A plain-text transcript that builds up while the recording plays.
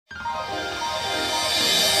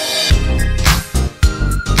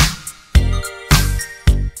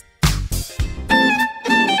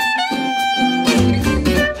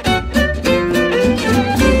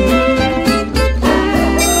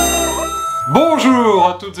Bonjour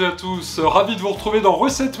à toutes et à tous, ravi de vous retrouver dans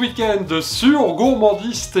Recette Week-end sur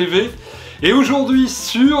Gourmandises TV. Et aujourd'hui,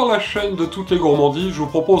 sur la chaîne de toutes les gourmandises, je vous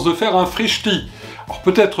propose de faire un FRICHTI. Alors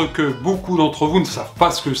peut-être que beaucoup d'entre vous ne savent pas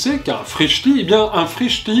ce que c'est qu'un FRICHTI. Eh bien, un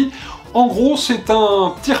FRICHTI, en gros, c'est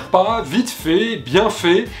un petit repas vite fait, bien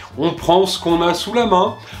fait. On prend ce qu'on a sous la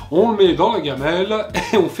main, on le met dans la gamelle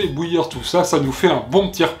et on fait bouillir tout ça. Ça nous fait un bon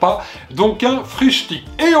petit repas, donc un FRICHTI.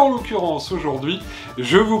 Et en l'occurrence, aujourd'hui,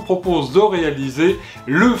 je vous propose de réaliser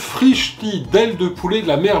le FRICHTI d'ailes de poulet de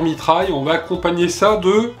la Mère Mitraille. On va accompagner ça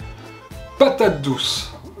de patates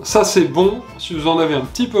douces. Ça c'est bon, si vous en avez un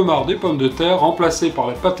petit peu marre des pommes de terre, remplacées par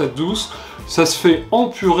les patates douces. Ça se fait en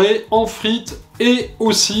purée, en frites et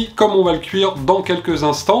aussi, comme on va le cuire dans quelques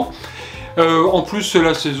instants. En plus c'est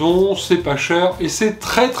la saison, c'est pas cher et c'est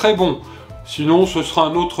très très bon. Sinon ce sera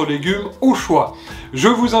un autre légume au choix. Je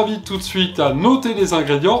vous invite tout de suite à noter les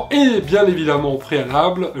ingrédients et bien évidemment au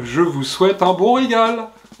préalable, je vous souhaite un bon régal.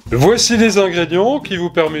 Voici les ingrédients qui vous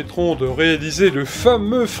permettront de réaliser le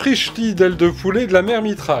fameux FRICHTI d'ailes de poulet de la Mère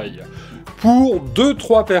Mitraille. Pour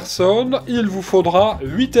 2-3 personnes, il vous faudra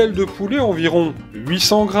 8 ailes de poulet, environ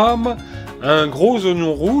 800 g, un gros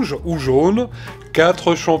oignon rouge ou jaune,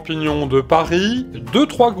 4 champignons de Paris,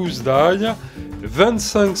 2-3 gousses d'ail,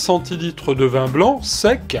 25 centilitres de vin blanc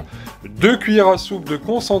sec, 2 cuillères à soupe de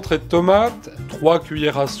concentré de tomate, 3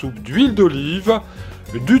 cuillères à soupe d'huile d'olive,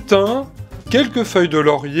 du thym, quelques feuilles de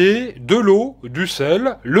laurier, de l'eau, du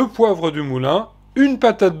sel, le poivre du moulin, une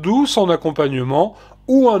patate douce en accompagnement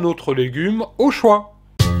ou un autre légume au choix.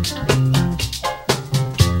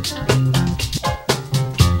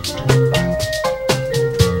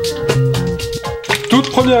 Toute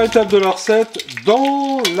première étape de la recette,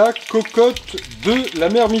 dans la cocotte de la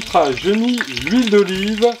Mère Mitraille, j'ai mis l'huile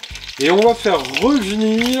d'olive et on va faire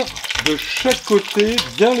revenir de chaque côté,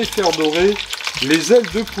 bien les faire dorer, les ailes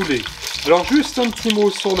de poulet. Alors juste un petit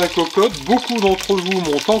mot sur la cocotte, beaucoup d'entre vous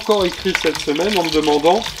m'ont encore écrit cette semaine en me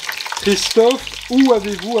demandant « Christophe, où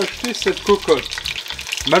avez-vous acheté cette cocotte ?»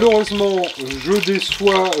 Malheureusement, je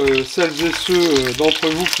déçois celles et ceux d'entre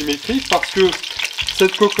vous qui m'écrivent parce que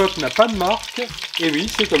cette cocotte n'a pas de marque. Et oui,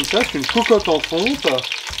 c'est comme ça, c'est une cocotte en fonte.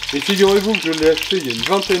 Et figurez-vous que je l'ai achetée il y a une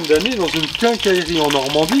vingtaine d'années dans une quincaillerie en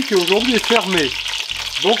Normandie qui aujourd'hui est fermée.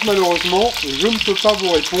 Donc malheureusement, je ne peux pas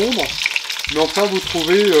vous répondre. Mais enfin, vous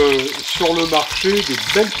trouvez sur le marché de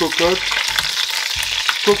belles cocottes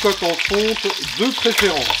en fonte de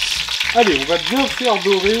préférence. Allez, on va bien faire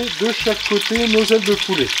dorer de chaque côté nos ailes de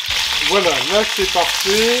poulet. Voilà, là c'est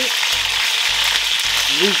parfait.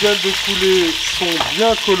 Les ailes de poulet sont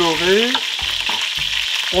bien colorées.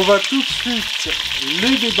 On va tout de suite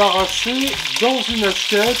les débarrasser dans une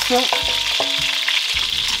assiette.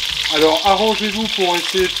 Alors arrangez-vous pour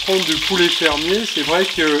essayer de prendre du poulet fermier. C'est vrai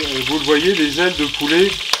que vous le voyez, les ailes de poulet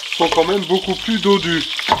sont quand même beaucoup plus dodues.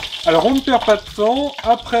 Alors on ne perd pas de temps.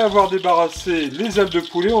 Après avoir débarrassé les ailes de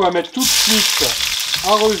poulet, on va mettre tout de suite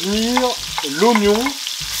à revenir l'oignon.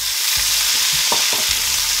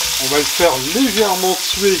 On va le faire légèrement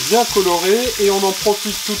tuer, bien coloré, et on en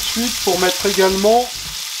profite tout de suite pour mettre également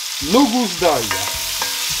nos gousses d'ail.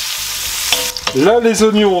 Là, les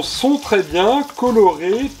oignons sont très bien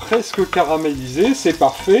colorés, presque caramélisés, c'est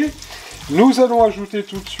parfait. Nous allons ajouter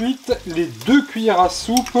tout de suite les 2 cuillères à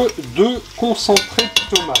soupe de concentré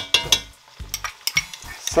de tomate.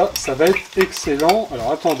 Ça va être excellent.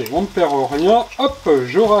 Alors attendez, on ne perd rien. Hop,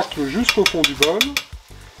 je racle jusqu'au fond du bol.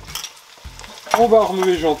 On va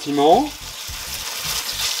remuer gentiment.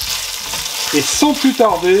 Et sans plus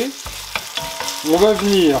tarder, on va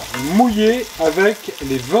venir mouiller avec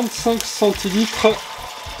les 25 centilitres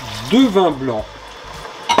de vin blanc.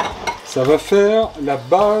 Ça va faire la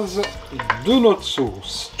base de notre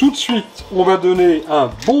sauce. Tout de suite, on va donner un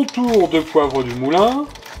bon tour de poivre du moulin.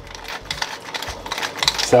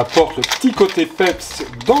 Ça apporte le petit côté peps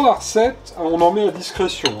dans la recette. On en met à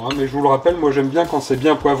discrétion, hein, mais je vous le rappelle, moi j'aime bien quand c'est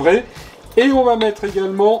bien poivré. Et on va mettre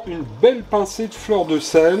également une belle pincée de fleur de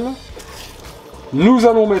sel. Nous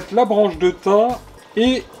allons mettre la branche de thym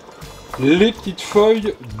et les petites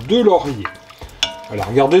feuilles de laurier. Alors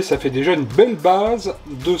regardez, ça fait déjà une belle base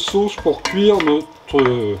de sauce pour cuire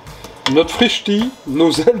notre FRICHTI,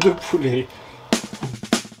 nos ailes de poulet.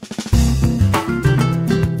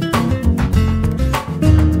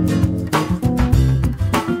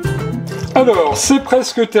 Alors, c'est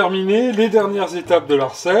presque terminé, les dernières étapes de la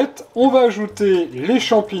recette. On va ajouter les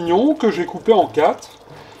champignons que j'ai coupés en 4.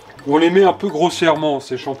 On les met un peu grossièrement,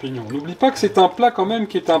 ces champignons. N'oublie pas que c'est un plat quand même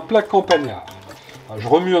qui est un plat campagnard. Alors, je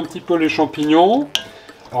remue un petit peu les champignons.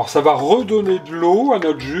 Alors ça va redonner de l'eau à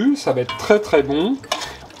notre jus, ça va être très très bon.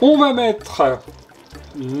 On va mettre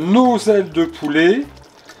nos ailes de poulet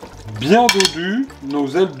bien dodues, nos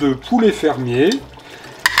ailes de poulet fermier.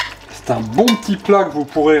 C'est un bon petit plat que vous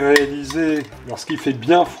pourrez réaliser lorsqu'il fait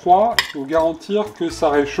bien froid. Je peux vous garantir que ça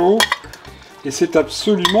réchauffe et c'est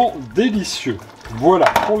absolument délicieux. Voilà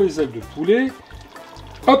pour les ailes de poulet.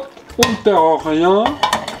 Hop, on ne perd rien.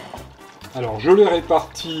 Alors je les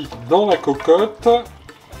répartis dans la cocotte.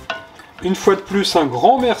 Une fois de plus, un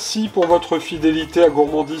grand merci pour votre fidélité à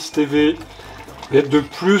Gourmandises TV. Vous êtes de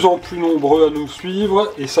plus en plus nombreux à nous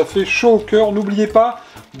suivre et ça fait chaud au cœur. N'oubliez pas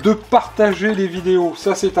de partager les vidéos,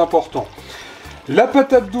 ça c'est important. La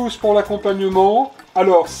patate douce pour l'accompagnement.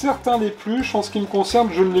 Alors certains l'épluchent, en ce qui me concerne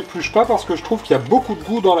je ne l'épluche pas parce que je trouve qu'il y a beaucoup de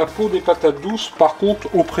goût dans la peau des patates douces. Par contre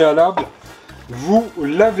au préalable, vous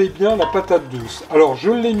lavez bien la patate douce. Alors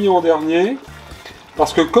je l'ai mis en dernier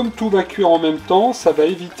parce que comme tout va cuire en même temps, ça va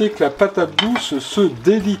éviter que la patate douce se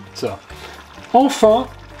délite. Enfin,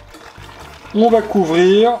 on va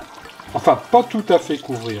couvrir, enfin pas tout à fait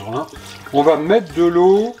couvrir, hein. On va mettre de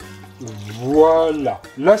l'eau, voilà,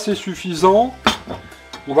 là c'est suffisant.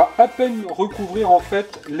 On va à peine recouvrir en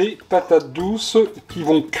fait les patates douces qui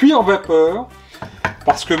vont cuire vapeur.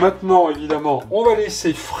 Parce que maintenant, évidemment, on va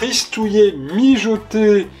laisser fristouiller,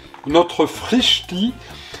 mijoter notre frichti.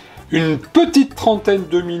 Une petite trentaine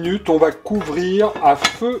de minutes, on va couvrir à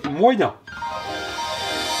feu moyen.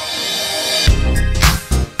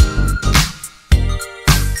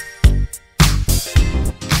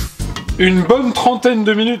 Une bonne trentaine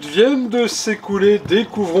de minutes viennent de s'écouler,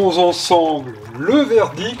 découvrons ensemble le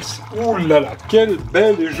verdict. Ouh là là, quelle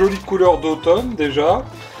belle et jolie couleur d'automne déjà.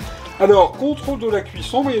 Alors, contrôle de la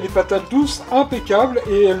cuisson, vous voyez les patates douces impeccables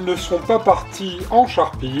et elles ne sont pas parties en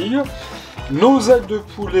charpille. Nos ailes de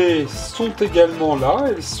poulet sont également là,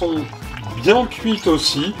 elles sont bien cuites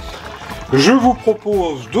aussi. Je vous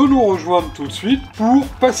propose de nous rejoindre tout de suite pour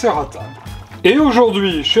passer à table. Et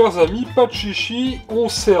aujourd'hui, chers amis, pas de chichi, on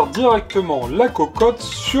sert directement la cocotte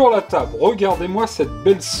sur la table. Regardez-moi cette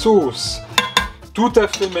belle sauce, tout à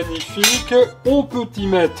fait magnifique. On peut y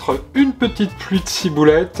mettre une petite pluie de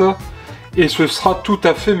ciboulette et ce sera tout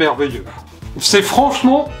à fait merveilleux. C'est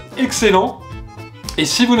franchement excellent. Et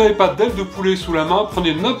si vous n'avez pas d'ailes de poulet sous la main,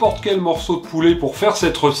 prenez n'importe quel morceau de poulet pour faire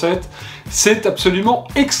cette recette. C'est absolument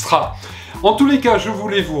extra. En tous les cas, je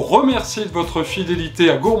voulais vous remercier de votre fidélité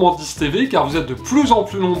à Gourmandises TV, car vous êtes de plus en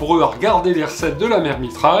plus nombreux à regarder les recettes de la Mère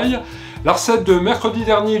Mitraille. La recette de mercredi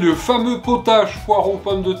dernier, le fameux potage poireaux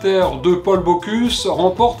pommes de terre de Paul Bocuse,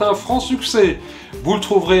 remporte un franc succès. Vous le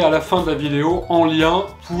trouverez à la fin de la vidéo en lien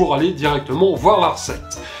pour aller directement voir la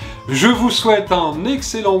recette. Je vous souhaite un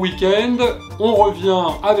excellent week-end. On revient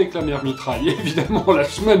avec la Mère Mitraille, évidemment, la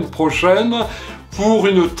semaine prochaine pour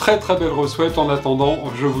une très très belle recette. En attendant,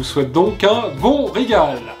 je vous souhaite donc un bon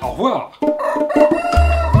régal. Au revoir.